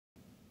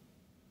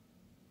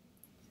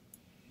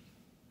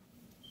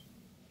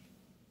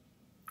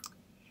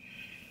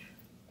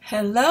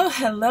Hello,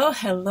 hello,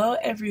 hello,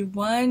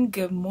 everyone.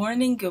 Good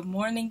morning, good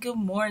morning, good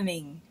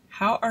morning.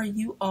 How are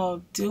you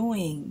all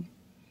doing?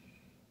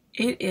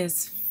 It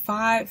is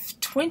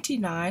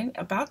 5:29,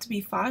 about to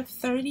be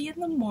 5:30 in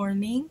the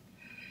morning,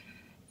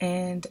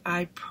 and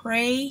I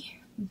pray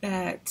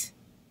that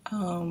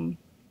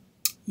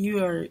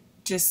you are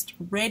just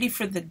ready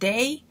for the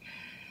day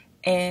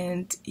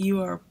and you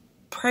are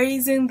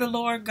praising the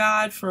Lord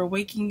God for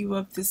waking you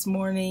up this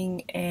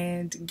morning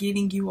and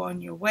getting you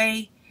on your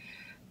way.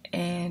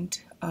 And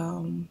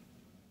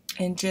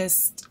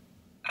just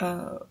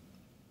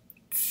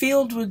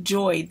filled with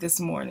joy this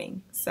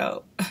morning.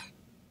 So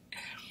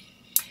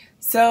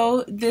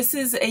this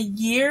is a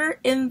year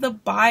in the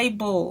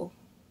Bible.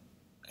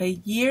 A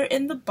year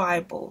in the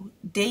Bible.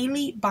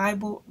 Daily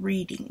Bible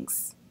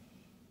readings.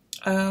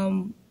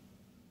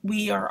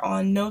 We are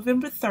on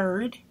November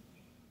 3rd.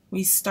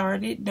 We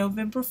started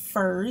November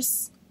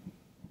 1st.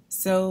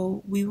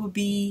 So we will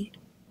be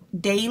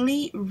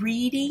daily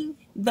reading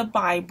the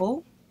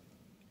Bible.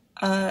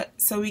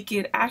 So we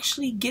could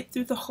actually get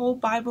through the whole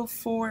Bible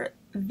for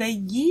the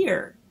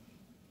year.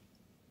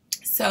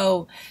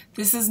 So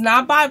this is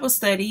not Bible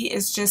study.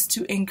 It's just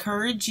to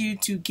encourage you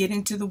to get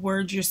into the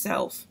Word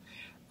yourself.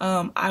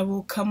 I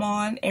will come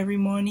on every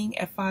morning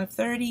at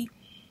 5:30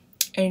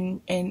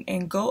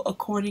 and go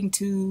according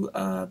to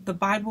the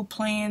Bible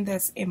plan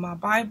that's in my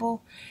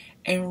Bible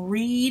and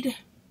read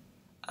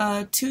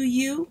to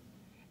you.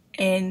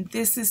 And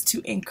this is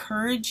to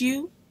encourage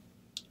you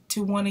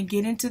to want to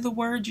get into the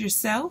Word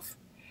yourself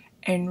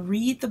and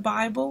read the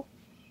Bible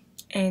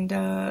and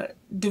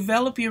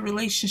develop your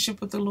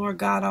relationship with the Lord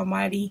God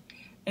Almighty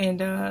and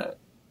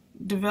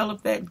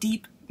develop that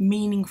deep,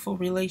 meaningful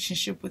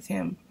relationship with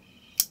Him.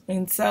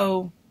 And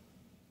so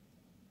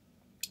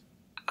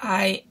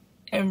I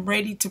am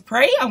ready to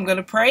pray. I'm going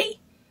to pray.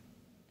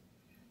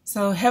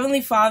 So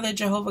Heavenly Father,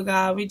 Jehovah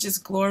God, we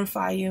just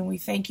glorify you and we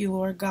thank you,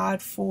 Lord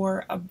God,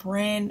 for a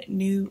brand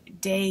new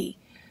day.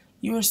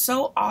 You are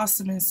so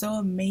awesome and so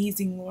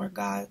amazing, Lord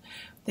God,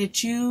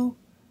 that you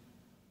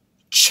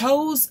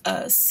chose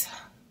us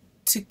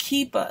to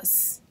keep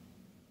us,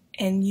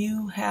 and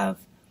you have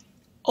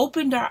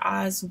opened our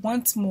eyes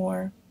once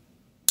more,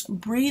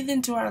 breathed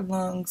into our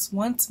lungs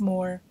once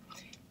more,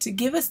 to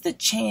give us the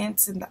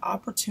chance and the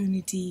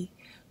opportunity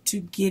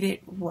to get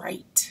it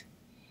right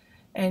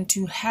and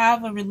to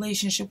have a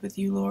relationship with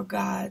you, Lord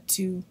God,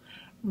 to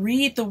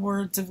read the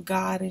words of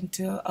God and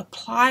to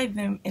apply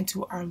them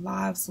into our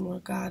lives,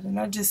 Lord God. And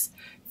I just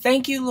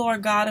thank you,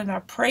 Lord God, and I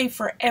pray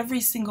for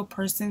every single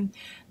person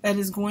that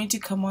is going to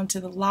come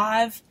onto the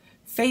live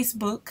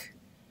Facebook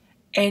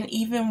and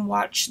even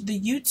watch the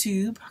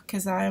YouTube,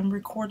 because I am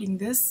recording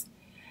this.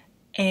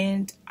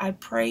 And I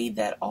pray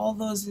that all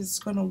those that's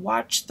going to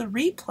watch the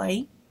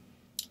replay,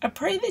 I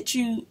pray that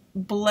you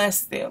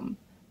bless them.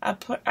 I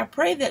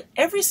pray that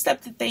every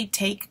step that they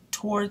take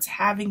towards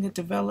having a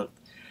developed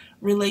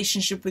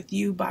relationship with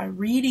you by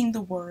reading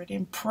the Word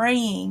and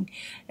praying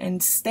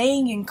and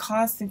staying in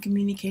constant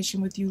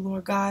communication with you,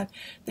 Lord God,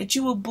 that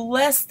you will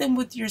bless them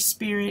with your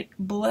Spirit,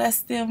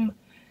 bless them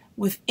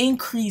with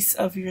increase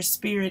of your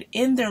Spirit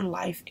in their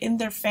life, in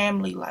their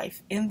family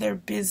life, in their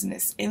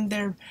business, in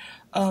their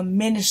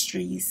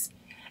ministries,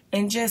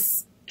 and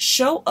just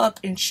show up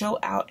and show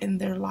out in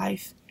their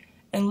life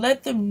and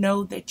let them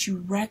know that you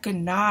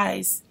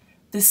recognize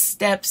the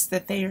steps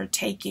that they are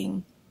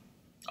taking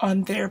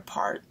on their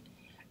part,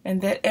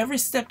 and that every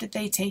step that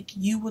they take,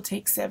 you will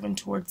take 7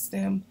 towards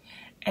them,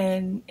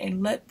 and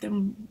let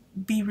them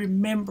be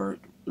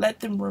remembered, let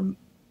them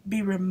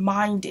be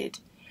reminded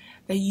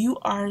that you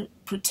are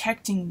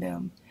protecting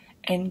them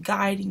and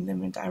guiding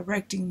them and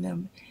directing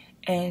them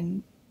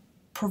and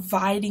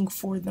providing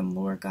for them,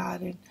 Lord God.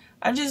 And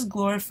I just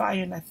glorify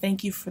you and I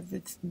thank you for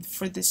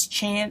this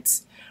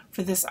chance,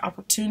 for this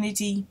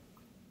opportunity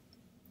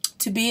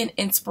to be an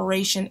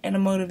inspiration and a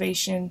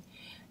motivation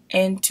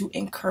and to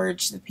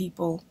encourage the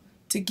people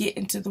to get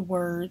into the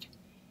Word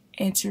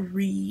and to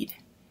read.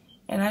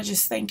 And I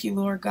just thank you,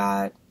 Lord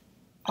God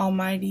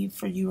Almighty,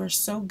 for you are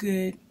so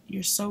good.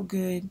 You're so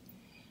good.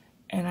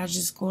 And I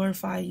just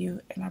glorify you.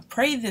 And I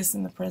pray this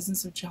in the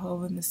presence of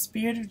Jehovah, in the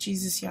Spirit of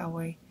Jesus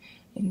Yahweh,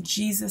 in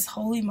Jesus'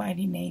 holy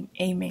mighty name.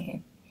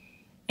 Amen.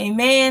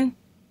 Amen.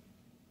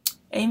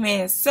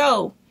 Amen.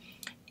 So,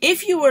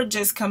 if you are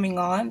just coming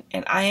on,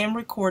 and I am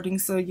recording,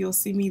 so you'll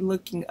see me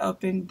looking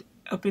up and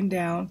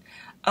down.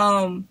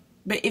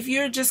 But if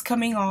you're just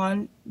coming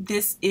on,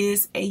 this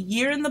is a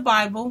year in the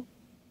Bible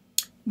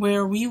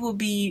where we will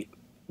be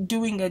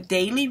doing a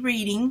daily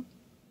reading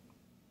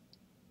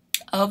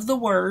of the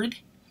Word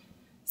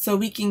so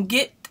we can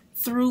get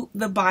through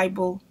the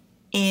Bible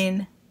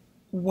in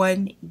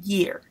 1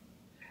 year.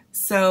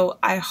 So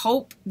I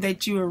hope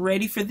that you are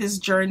ready for this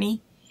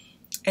journey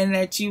and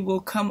that you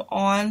will come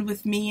on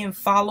with me and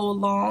follow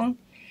along.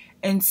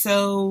 And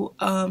so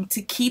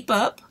to keep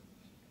up,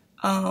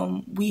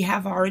 we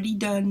have already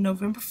done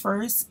November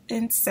 1st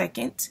and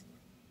 2nd.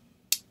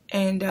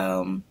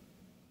 And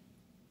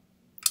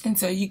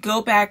so you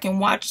go back and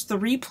watch the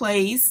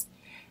replays.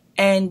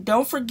 And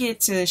don't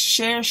forget to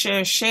share,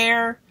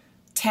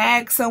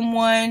 tag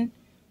someone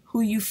who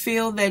you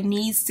feel that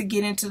needs to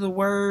get into the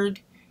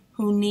word,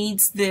 who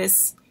needs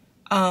this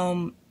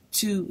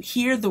to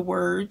hear the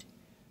word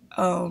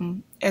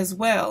as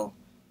well.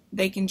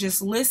 They can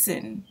just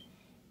listen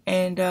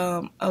and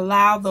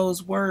allow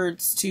those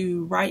words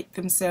to write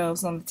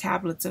themselves on the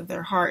tablets of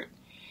their heart.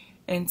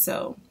 And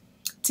so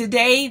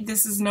today,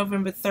 this is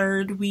November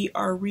 3rd, we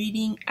are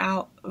reading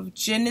out of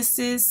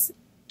Genesis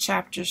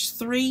chapters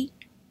 3,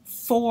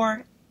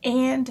 4,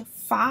 and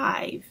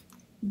 5.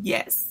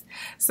 Yes.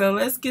 So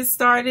let's get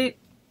started.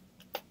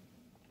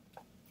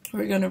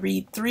 We're going to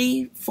read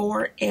 3,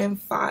 4,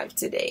 and 5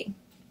 today.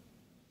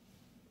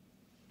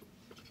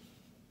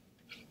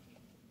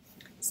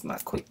 It's my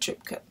quick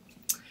trip cup.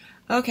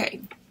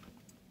 Okay.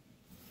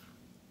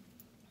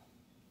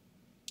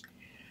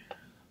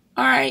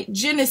 All right,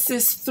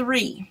 Genesis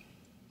 3.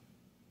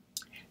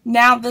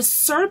 Now the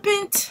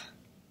serpent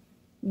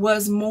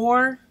was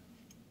more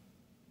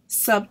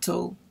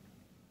subtle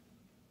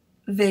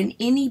than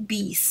any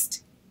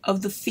beast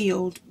of the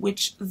field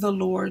which the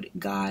Lord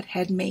God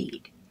had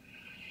made.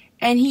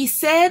 And he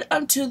said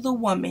unto the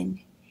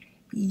woman,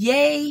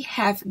 Yea,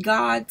 hath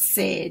God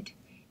said,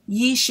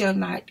 Ye shall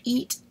not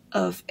eat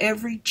of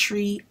every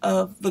tree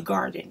of the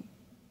garden.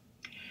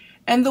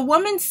 And the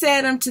woman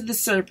said unto the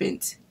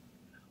serpent,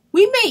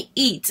 We may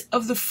eat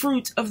of the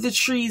fruit of the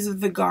trees of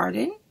the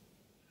garden,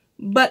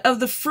 but of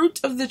the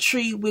fruit of the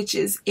tree which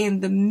is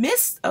in the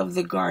midst of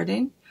the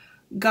garden,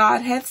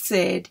 God hath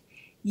said,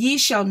 Ye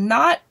shall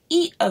not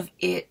eat of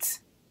it,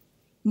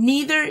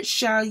 neither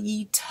shall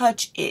ye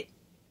touch it,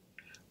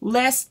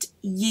 lest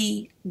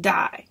ye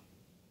die.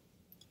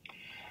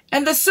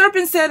 And the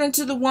serpent said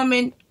unto the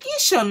woman, Ye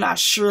shall not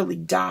surely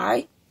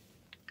die.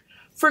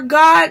 For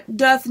God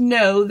doth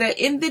know that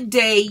in the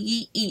day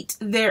ye eat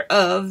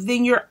thereof,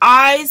 then your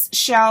eyes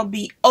shall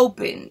be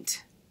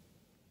opened,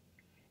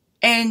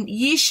 and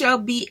ye shall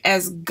be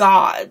as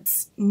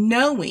gods,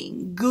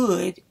 knowing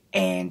good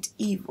and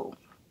evil.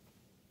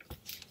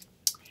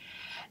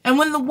 And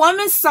when the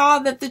woman saw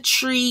that the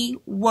tree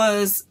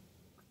was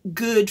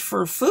good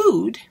for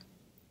food,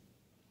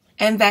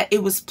 and that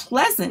it was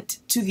pleasant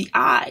to the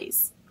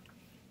eyes,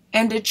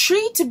 and a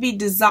tree to be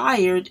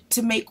desired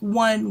to make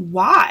one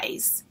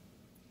wise,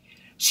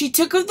 she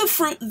took of the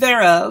fruit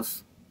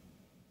thereof,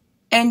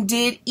 and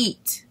did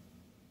eat,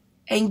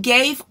 and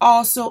gave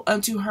also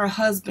unto her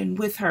husband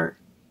with her,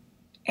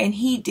 and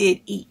he did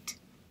eat.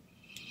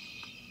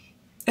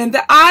 And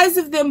the eyes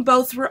of them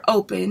both were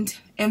opened,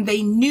 and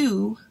they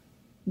knew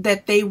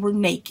that they were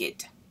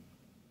naked.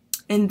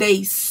 And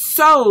they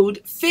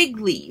sewed fig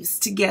leaves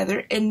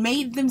together, and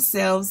made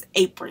themselves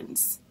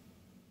aprons.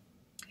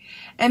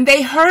 And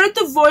they heard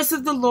the voice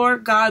of the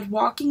Lord God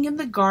walking in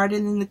the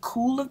garden in the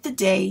cool of the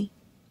day.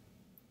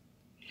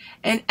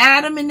 And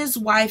Adam and his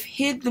wife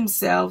hid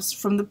themselves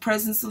from the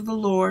presence of the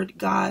Lord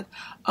God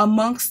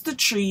amongst the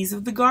trees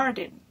of the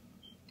garden.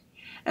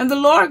 And the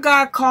Lord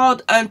God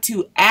called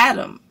unto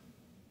Adam,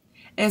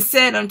 and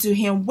said unto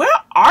him, Where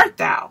art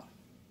thou?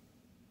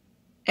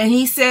 And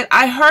he said,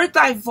 I heard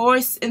thy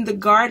voice in the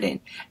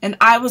garden, and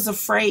I was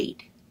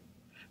afraid,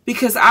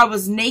 because I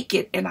was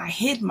naked, and I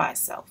hid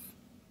myself.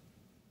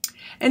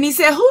 And he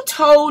said, Who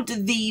told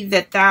thee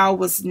that thou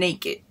wast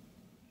naked?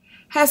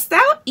 Hast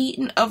thou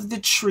eaten of the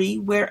tree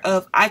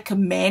whereof I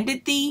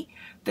commanded thee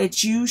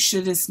that you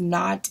shouldest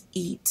not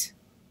eat?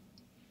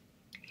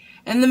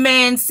 And the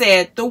man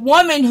said, The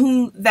woman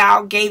whom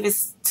thou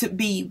gavest to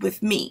be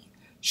with me,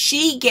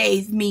 she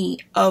gave me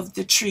of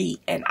the tree,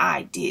 and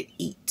I did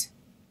eat.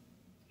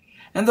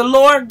 And the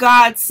Lord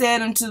God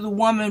said unto the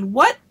woman,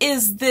 What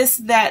is this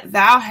that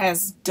thou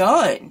hast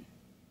done?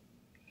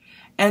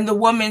 And the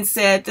woman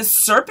said, The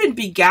serpent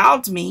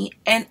beguiled me,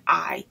 and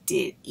I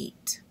did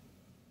eat.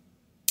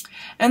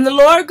 And the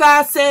Lord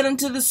God said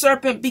unto the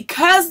serpent,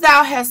 Because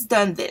thou hast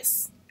done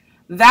this,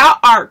 thou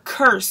art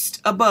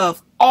cursed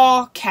above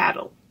all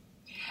cattle,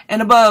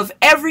 and above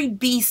every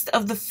beast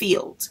of the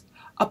field.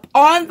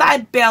 Upon thy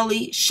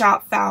belly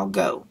shalt thou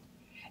go,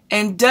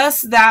 and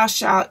dust thou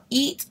shalt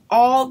eat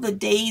all the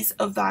days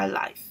of thy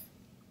life.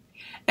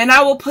 And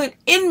I will put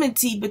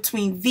enmity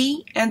between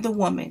thee and the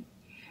woman,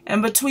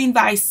 and between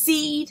thy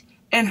seed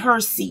and her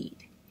seed,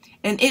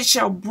 and it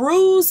shall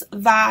bruise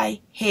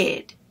thy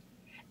head,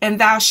 and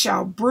thou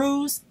shalt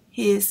bruise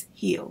his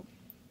heel.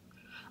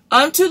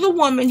 Unto the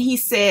woman he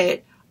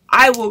said,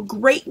 I will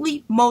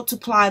greatly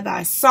multiply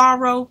thy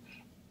sorrow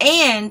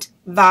and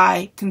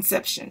thy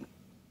conception.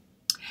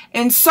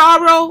 In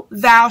sorrow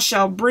thou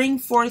shalt bring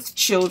forth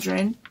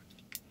children,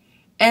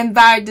 and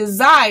thy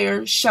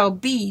desire shall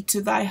be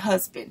to thy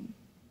husband,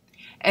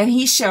 and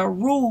he shall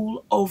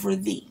rule over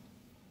thee.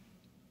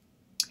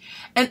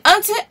 And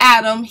unto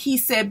Adam he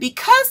said,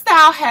 Because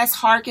thou hast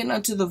hearkened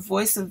unto the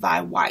voice of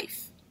thy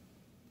wife,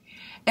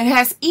 and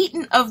hast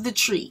eaten of the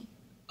tree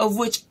of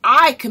which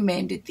I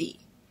commanded thee,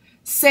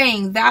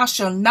 saying, Thou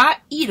shalt not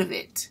eat of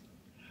it.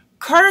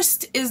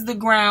 Cursed is the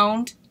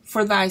ground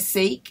for thy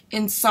sake,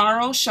 in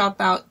sorrow shalt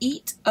thou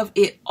eat of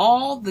it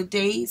all the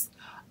days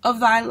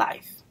of thy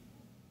life.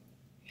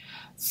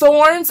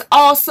 Thorns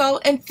also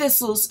and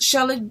thistles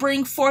shall it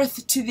bring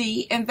forth to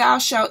thee, and thou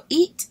shalt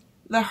eat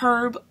the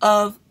herb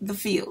of the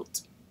field.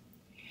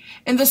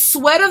 In the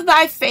sweat of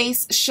thy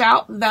face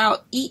shalt thou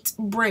eat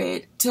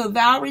bread, till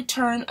thou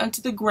return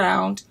unto the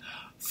ground,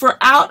 for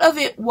out of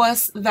it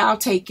wast thou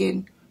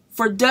taken,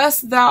 for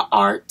dust thou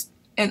art,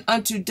 and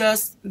unto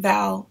dust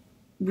thou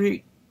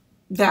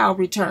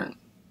return.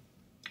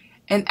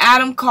 And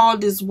Adam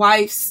called his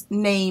wife's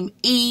name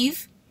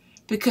Eve,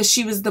 because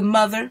she was the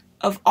mother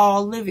of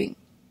all living.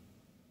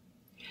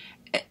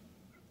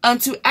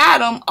 Unto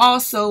Adam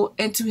also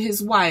and to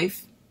his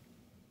wife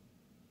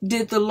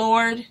did the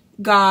Lord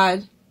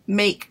God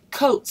make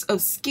coats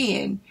of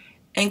skin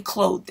and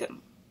clothe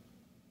them.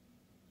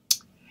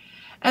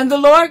 And the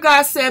Lord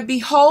God said,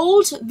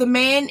 Behold, the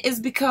man is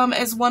become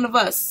as one of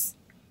us,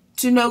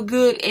 to know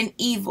good and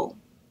evil.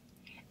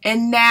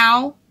 And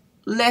now,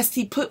 lest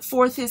he put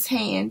forth his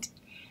hand,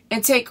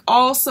 and take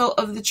also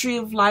of the tree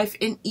of life,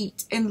 and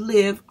eat, and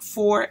live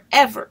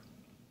forever.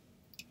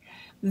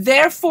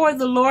 Therefore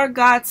the Lord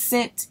God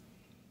sent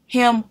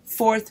him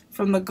forth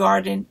from the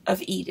Garden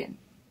of Eden,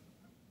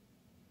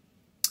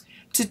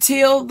 to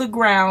till the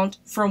ground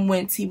from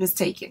whence he was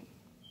taken.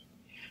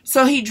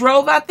 So he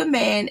drove out the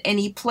man, and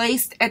he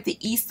placed at the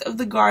east of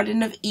the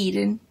Garden of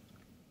Eden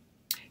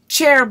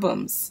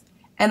cherubims,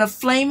 and a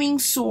flaming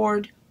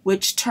sword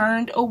which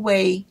turned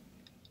away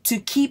to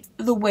keep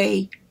the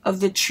way of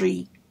the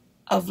tree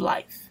of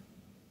life.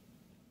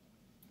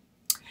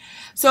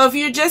 So if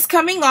you're just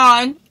coming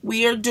on,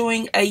 we are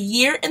doing a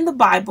year in the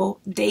Bible,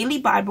 daily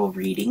Bible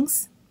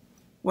readings,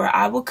 where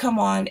I will come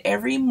on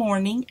every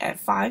morning at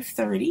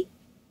 5:30,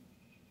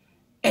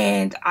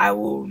 and I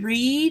will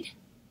read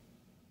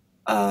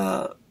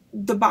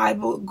the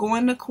Bible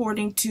going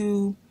according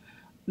to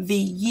the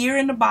year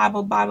in the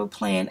Bible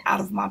plan out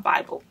of my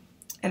Bible.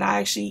 And I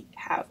actually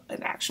have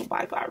an actual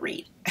Bible I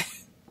read.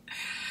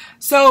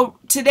 So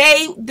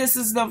today, this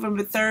is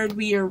November 3rd,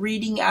 we are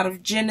reading out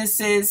of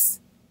Genesis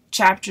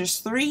chapters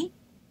 3,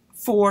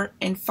 4,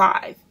 and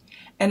 5.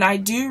 And I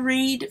do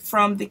read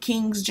from the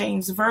King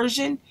James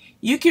Version.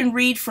 You can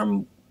read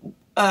from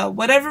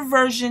whatever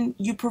version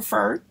you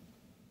prefer.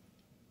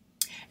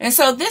 And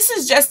so this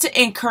is just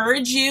to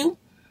encourage you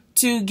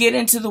to get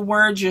into the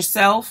Word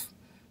yourself,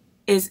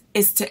 is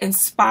to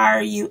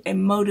inspire you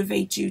and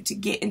motivate you to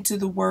get into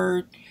the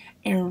Word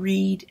and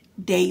read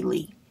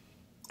daily.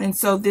 And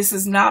so this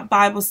is not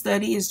Bible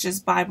study, it's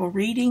just Bible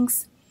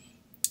readings.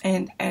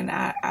 And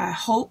I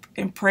hope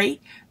and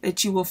pray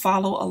that you will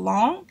follow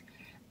along.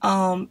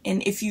 And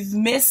if you've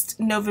missed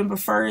November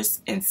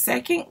 1st and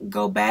 2nd,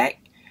 go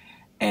back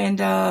and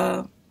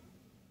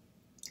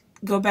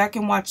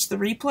watch the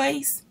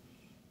replays.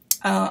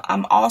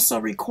 I'm also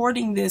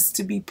recording this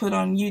to be put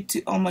on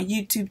YouTube, on my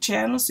YouTube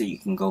channel, so you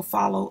can go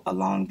follow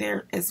along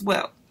there as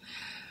well.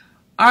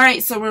 All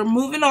right, so we're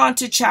moving on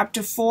to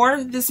chapter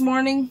 4 this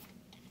morning.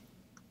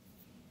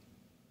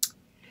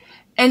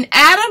 And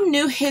Adam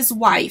knew his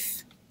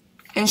wife,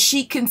 and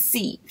she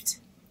conceived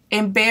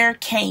and bare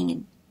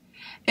Cain,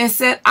 and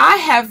said, I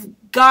have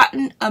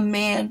gotten a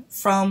man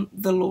from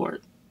the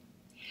Lord.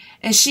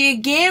 And she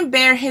again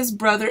bare his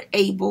brother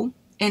Abel,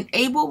 and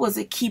Abel was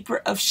a keeper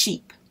of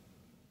sheep.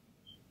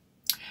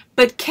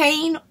 But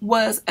Cain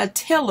was a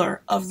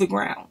tiller of the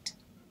ground.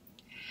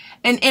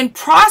 And in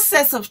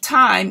process of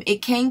time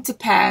it came to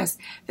pass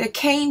that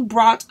Cain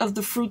brought of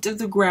the fruit of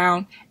the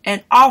ground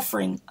an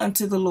offering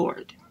unto the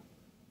Lord.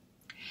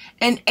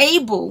 And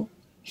Abel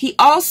he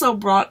also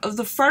brought of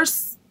the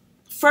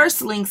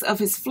firstlings of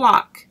his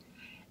flock,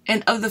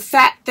 and of the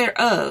fat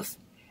thereof.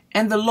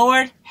 And the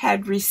Lord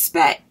had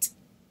respect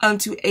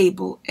unto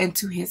Abel and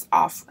to his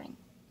offering.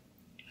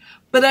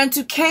 But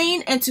unto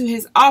Cain and to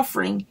his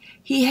offering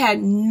he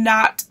had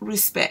not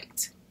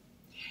respect.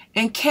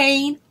 And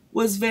Cain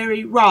was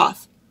very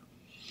wroth,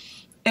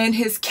 and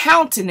his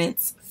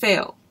countenance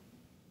fell.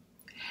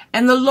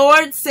 And the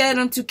Lord said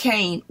unto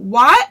Cain,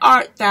 Why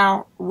art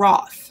thou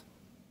wroth?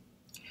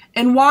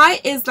 And why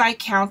is thy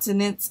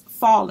countenance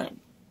fallen?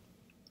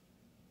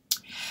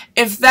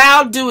 If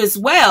thou doest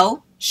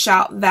well,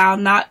 shalt thou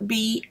not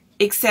be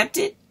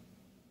accepted?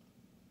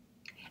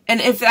 And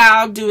if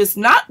thou doest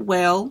not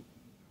well,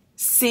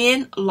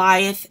 sin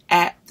lieth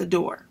at the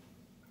door.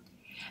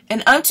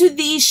 And unto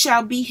thee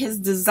shall be his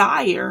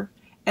desire,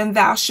 and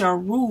thou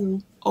shalt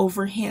rule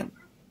over him.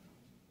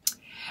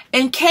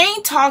 And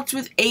Cain talked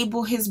with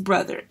Abel his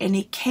brother, and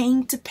it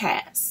came to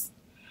pass,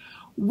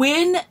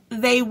 when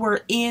they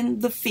were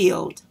in the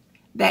field,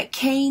 that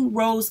Cain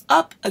rose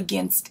up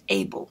against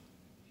Abel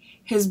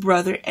his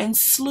brother, and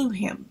slew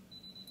him.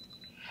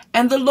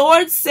 And the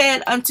Lord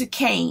said unto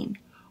Cain,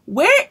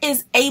 Where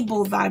is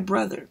Abel thy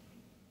brother?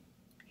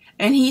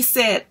 And he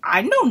said,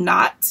 I know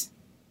not.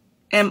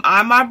 Am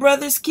I my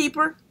brother's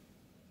keeper?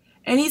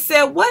 And he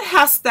said, What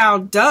hast thou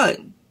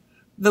done?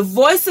 The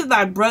voice of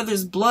thy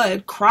brother's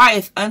blood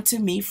crieth unto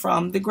me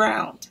from the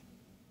ground.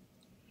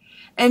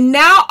 And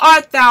now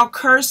art thou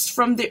cursed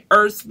from the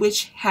earth,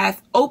 which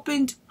hath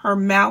opened her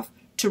mouth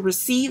to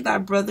receive thy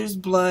brother's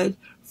blood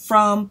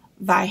from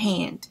thy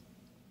hand.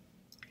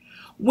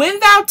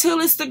 When thou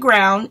tillest the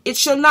ground, it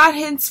shall not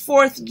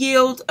henceforth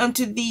yield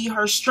unto thee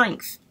her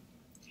strength.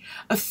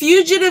 A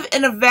fugitive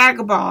and a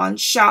vagabond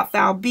shalt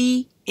thou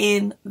be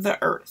in the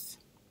earth.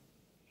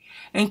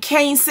 And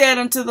Cain said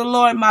unto the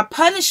Lord, my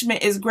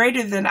punishment is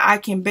greater than I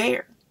can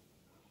bear.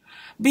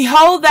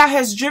 Behold, thou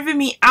hast driven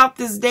me out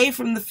this day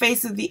from the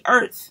face of the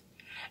earth,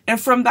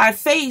 and from thy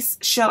face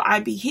shall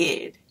I be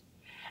hid.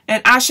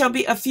 And I shall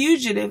be a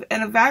fugitive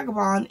and a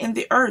vagabond in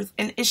the earth,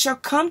 and it shall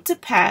come to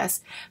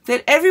pass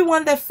that every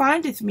one that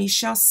findeth me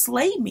shall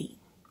slay me.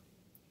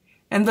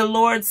 And the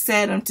Lord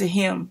said unto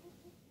him,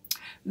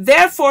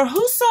 therefore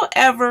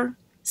whosoever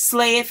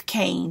slayeth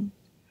Cain,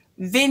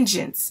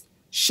 vengeance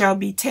shall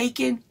be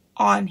taken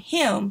on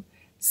him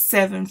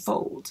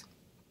sevenfold.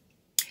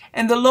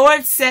 And the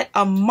Lord set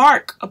a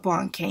mark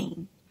upon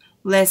Cain,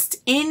 lest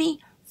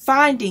any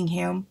finding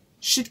him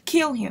should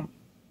kill him.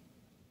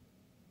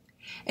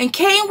 And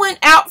Cain went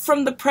out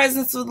from the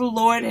presence of the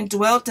Lord and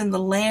dwelt in the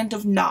land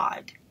of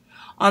Nod,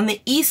 on the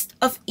east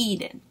of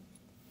Eden.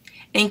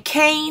 And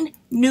Cain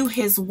knew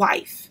his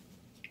wife,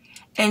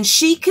 and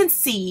she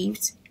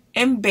conceived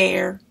and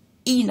bare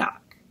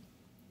Enoch.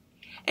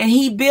 And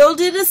he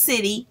builded a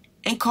city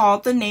and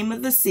called the name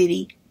of the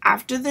city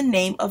after the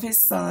name of his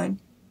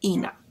son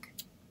Enoch.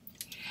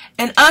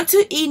 And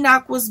unto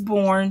Enoch was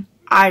born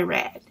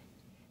Irad,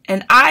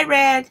 and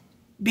Irad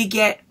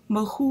begat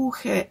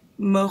Mehuhel.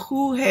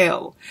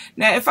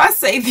 Now, if I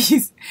say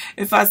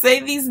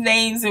these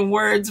names and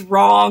words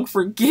wrong,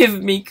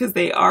 forgive me, because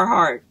they are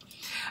hard.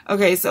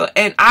 Okay, so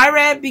and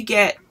Irad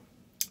begat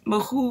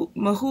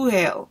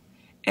Mehuhel,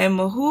 and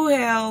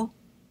Mehuhel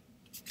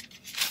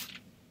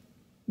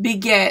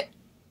begat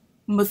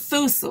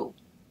Methuselah,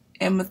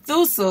 and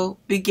Methuselah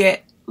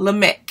begat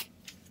Lamech.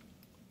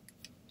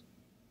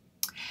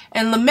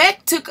 And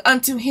Lamech took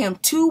unto him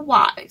 2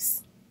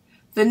 wives.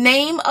 The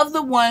name of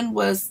the one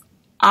was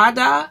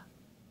Adah,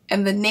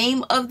 and the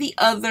name of the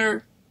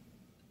other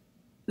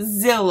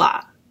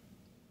Zillah.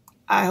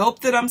 I hope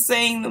that I'm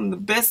saying them the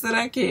best that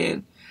I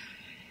can.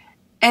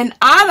 And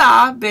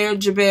Adah bare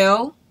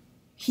Jabal.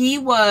 He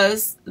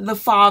was the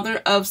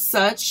father of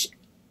such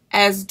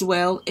as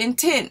dwell in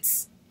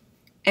tents,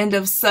 and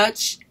of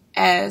such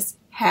as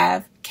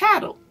have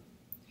cattle.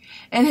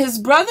 And his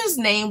brother's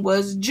name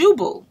was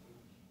Jubal.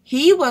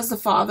 He was the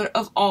father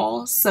of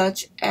all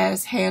such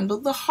as handle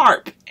the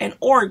harp and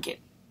organ.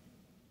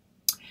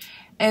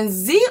 And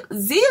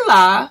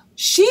Zillah,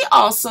 she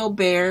also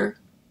bare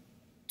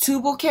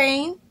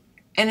Tubal-Cain,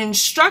 an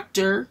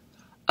instructor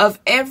of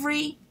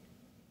every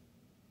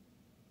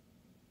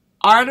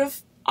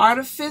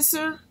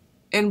artificer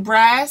in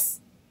brass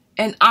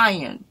and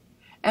iron.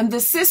 And the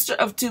sister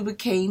of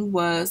Tubal-Cain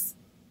was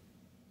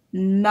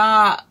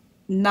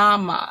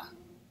Naamah.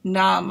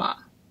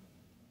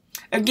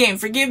 Again,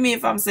 forgive me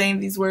if I'm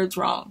saying these words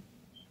wrong.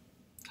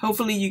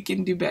 Hopefully you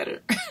can do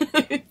better.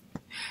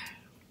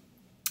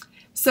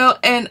 So,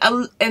 and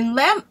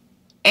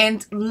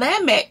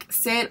Lamech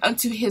said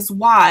unto his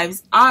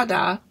wives,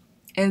 Adah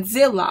and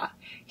Zillah,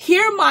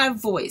 hear my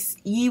voice,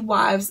 ye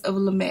wives of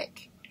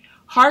Lamech.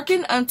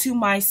 Hearken unto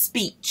my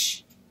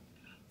speech.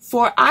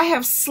 For I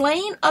have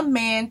slain a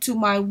man to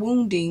my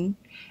wounding,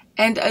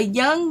 and a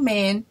young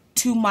man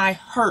to my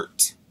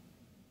hurt.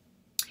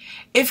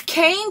 If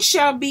Cain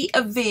shall be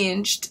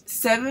avenged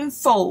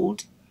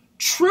sevenfold,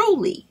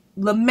 truly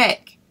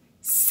Lamech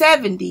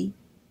 70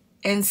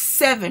 and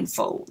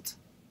sevenfold.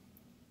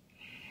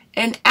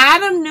 And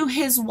Adam knew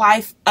his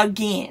wife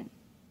again,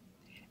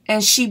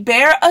 and she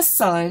bare a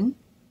son,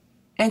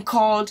 and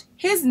called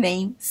his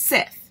name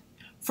Seth.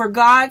 For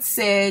God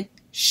said,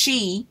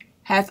 she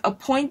hath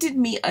appointed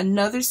me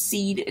another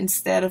seed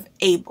instead of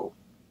Abel,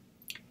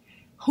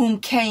 whom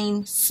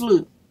Cain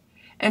slew.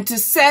 And to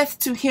Seth,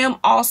 to him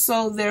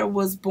also there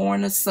was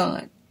born a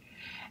son,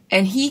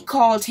 and he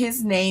called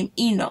his name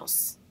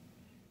Enos.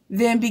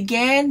 Then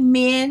began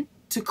men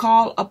to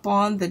call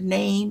upon the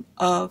name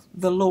of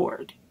the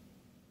Lord.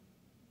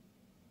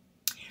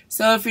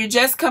 So if you're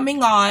just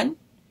coming on,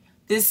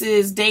 this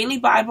is Daily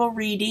Bible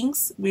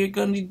Readings. We're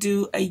going to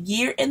do a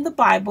year in the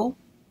Bible.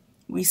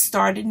 We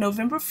started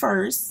November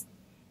 1st,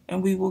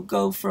 and we will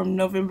go from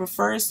November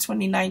 1st,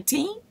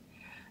 2019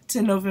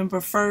 to November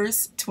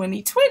 1st,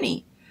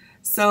 2020.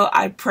 So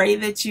I pray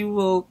that you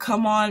will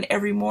come on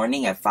every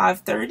morning at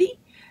 5:30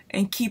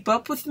 and keep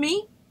up with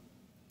me.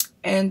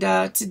 And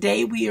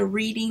today we are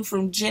reading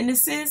from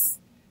Genesis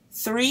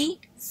 3,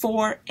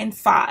 4, and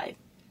 5.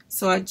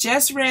 So I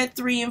just read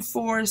 3 and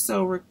 4,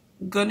 so we're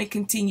going to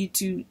continue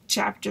to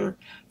chapter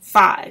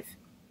 5.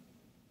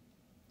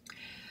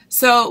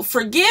 So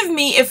forgive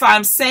me if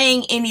I'm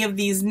saying any of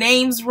these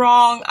names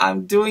wrong.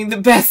 I'm doing the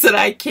best that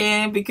I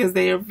can because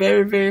they are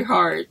very, very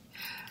hard.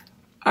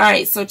 All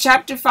right, so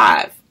chapter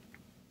 5.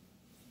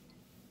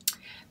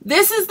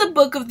 This is the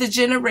book of the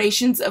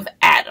generations of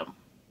Adam.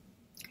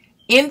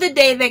 In the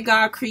day that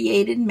God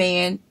created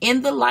man,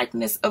 in the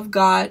likeness of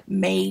God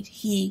made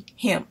he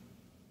him.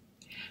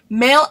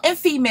 Male and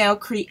female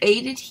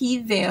created he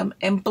them,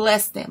 and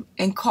blessed them,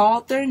 and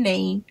called their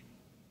name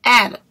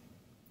Adam,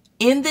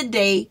 in the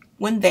day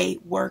when they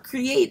were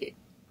created.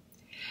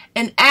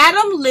 And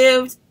Adam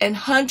lived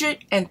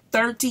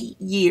 130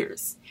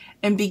 years,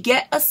 and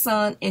begat a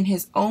son in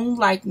his own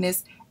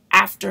likeness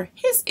after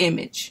his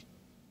image,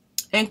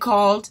 and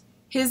called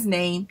his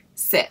name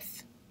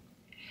Seth.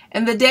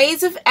 And the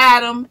days of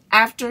Adam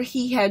after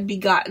he had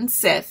begotten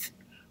Seth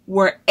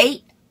were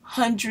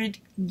 800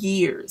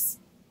 years,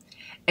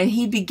 and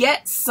he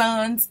begat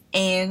sons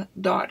and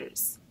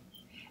daughters.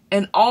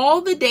 And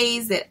all the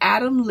days that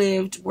Adam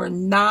lived were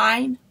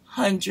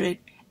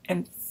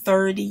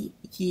 930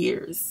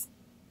 years,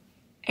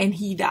 and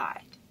he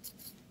died.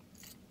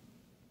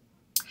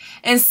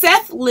 And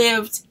Seth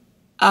lived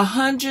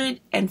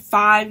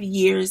 105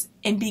 years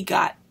and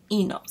begot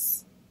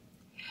Enos.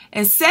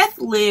 And Seth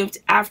lived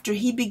after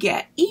he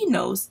begat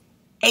Enos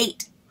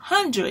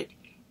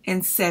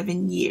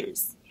 807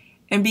 years,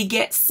 and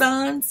begat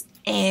sons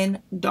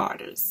and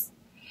daughters.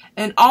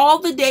 And all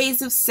the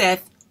days of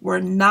Seth were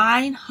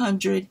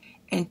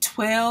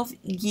 912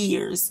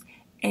 years,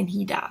 and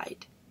he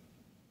died.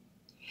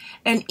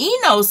 And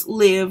Enos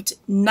lived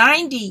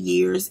 90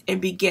 years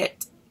and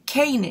begat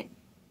Canaan.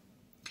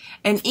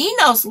 And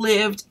Enos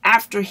lived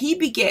after he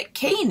begat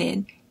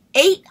Canaan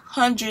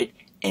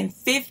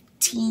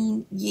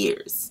 815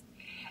 years,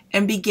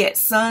 and begat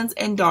sons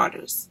and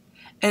daughters.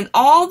 And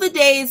all the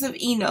days of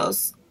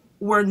Enos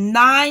were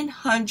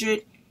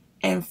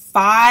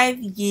 905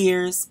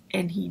 years,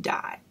 and he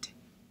died.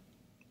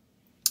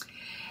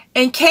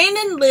 And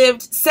Canaan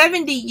lived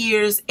 70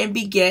 years and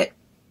begat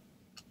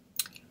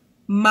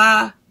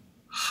Mahalalel.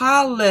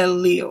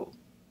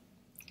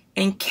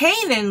 And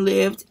Canaan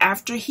lived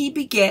after he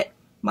begat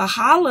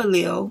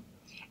Mahalalel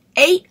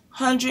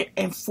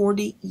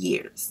 840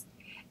 years,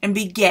 and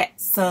begat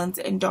sons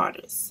and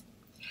daughters.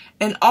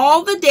 And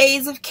all the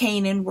days of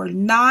Canaan were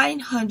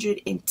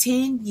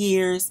 910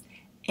 years,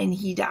 and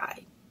he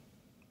died.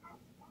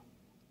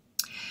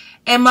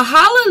 And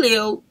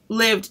Mahalalel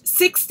lived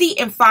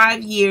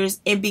 65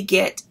 years and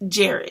begat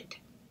Jared.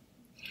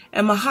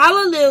 And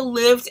Mahalalel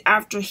lived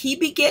after he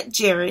begat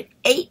Jared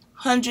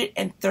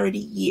 830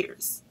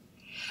 years,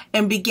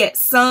 and begat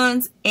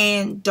sons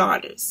and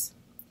daughters.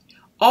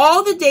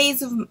 All the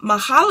days of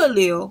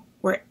Mahalalel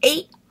were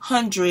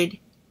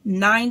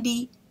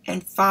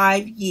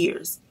 895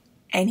 years,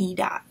 and he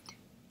died.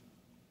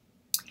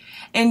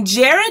 And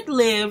Jared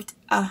lived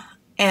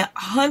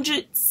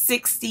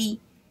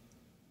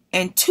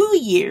 162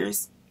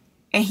 years,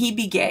 and he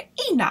begat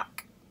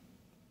Enoch.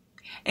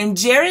 And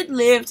Jared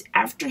lived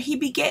after he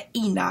begat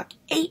Enoch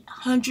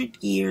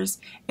 800 years,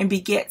 and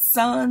begat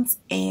sons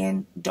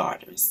and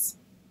daughters.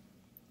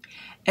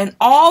 And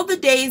all the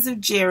days of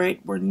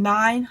Jared were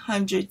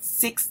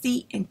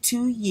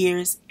 962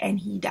 years, and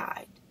he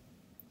died.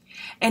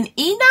 And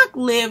Enoch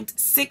lived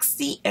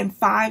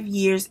 65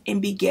 years,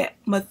 and begat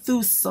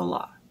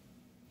Methuselah.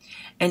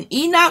 And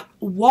Enoch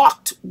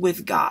walked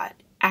with God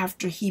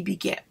after he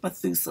begat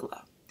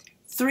Methuselah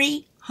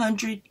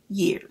 300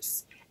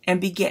 years,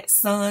 and begat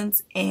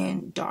sons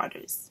and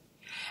daughters.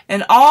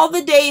 And all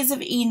the days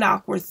of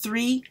Enoch were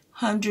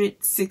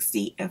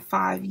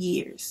 365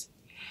 years.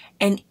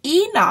 And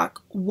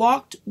Enoch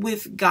walked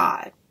with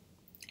God,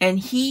 and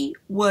he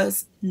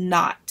was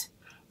not,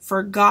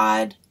 for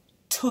God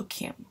took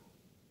him.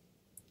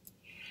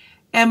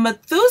 And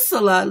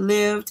Methuselah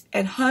lived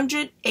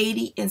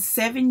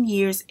 187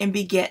 years, and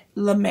begat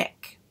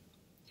Lamech.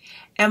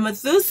 And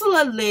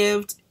Methuselah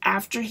lived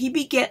after he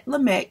begat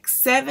Lamech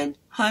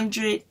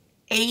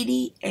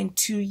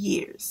 782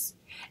 years,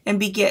 and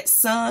begat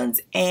sons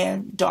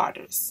and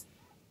daughters.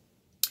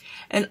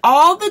 And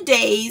all the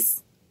days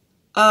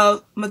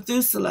of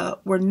Methuselah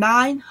were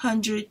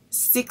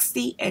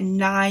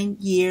 969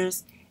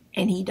 years,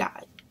 and he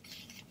died.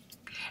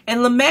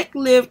 And Lamech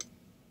lived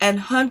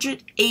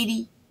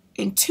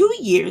 182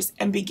 years,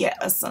 and begat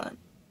a son.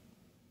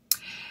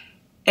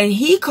 And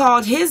he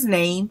called his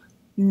name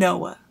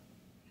Noah,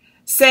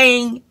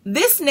 saying,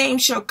 This name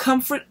shall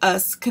comfort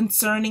us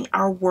concerning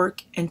our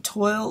work and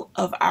toil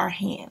of our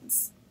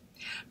hands,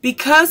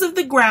 because of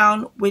the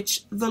ground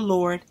which the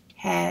Lord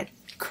had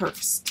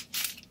cursed.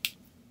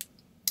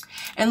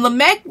 And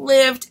Lamech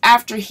lived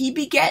after he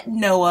begat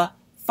Noah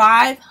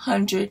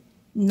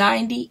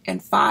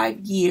 595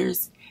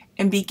 years,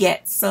 and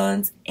begat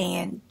sons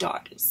and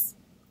daughters.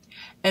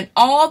 And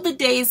all the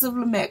days of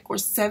Lamech were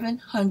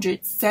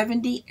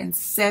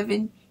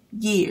 777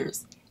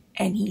 years,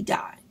 and he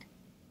died.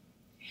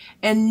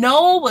 And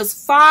Noah was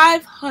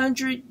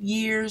 500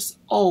 years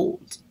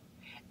old,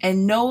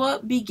 and Noah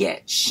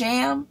begat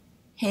Shem,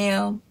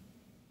 Ham,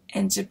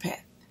 and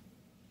Japheth.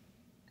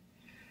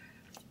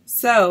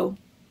 So,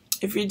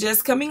 if you're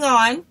just coming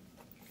on,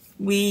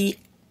 we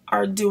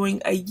are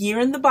doing a year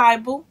in the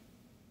Bible,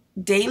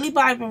 daily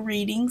Bible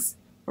readings,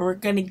 where we're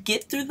going to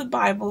get through the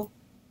Bible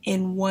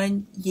in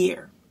 1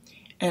 year.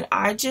 And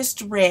I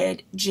just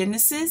read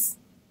Genesis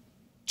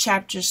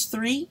chapters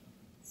 3,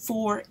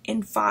 4,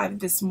 and 5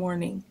 this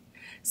morning.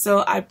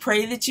 So I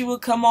pray that you will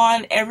come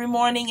on every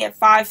morning at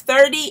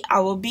 5:30.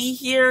 I will be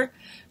here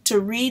to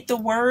read the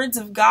words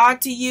of God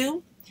to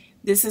you.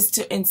 This is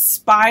to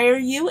inspire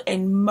you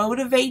and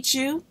motivate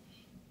you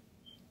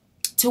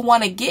to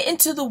want to get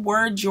into the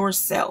Word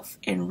yourself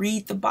and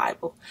read the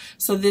Bible.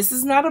 So this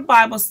is not a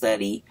Bible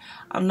study.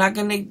 I'm not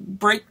going to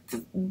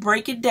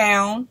break it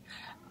down.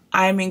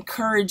 I'm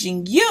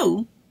encouraging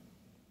you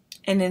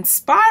and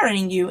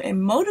inspiring you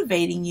and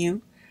motivating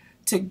you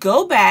to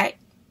go back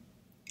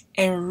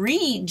and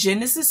read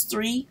Genesis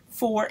 3,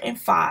 4, and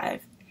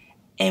 5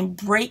 and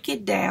break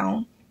it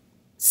down,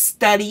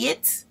 study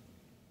it,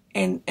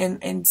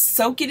 and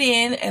soak it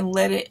in and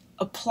let it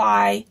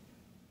apply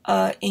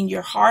in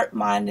your heart,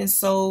 mind, and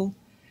soul,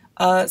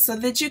 so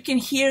that you can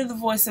hear the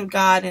voice of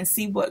God and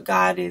see what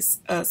God is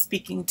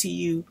speaking to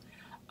you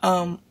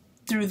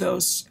through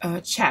those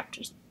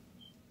chapters.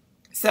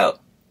 So,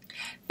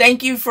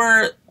 thank you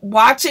for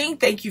watching.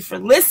 Thank you for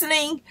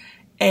listening.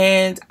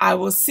 And I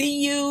will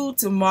see you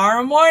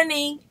tomorrow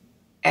morning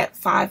at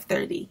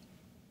 5:30.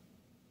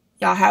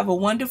 Y'all have a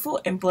wonderful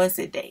and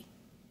blessed day.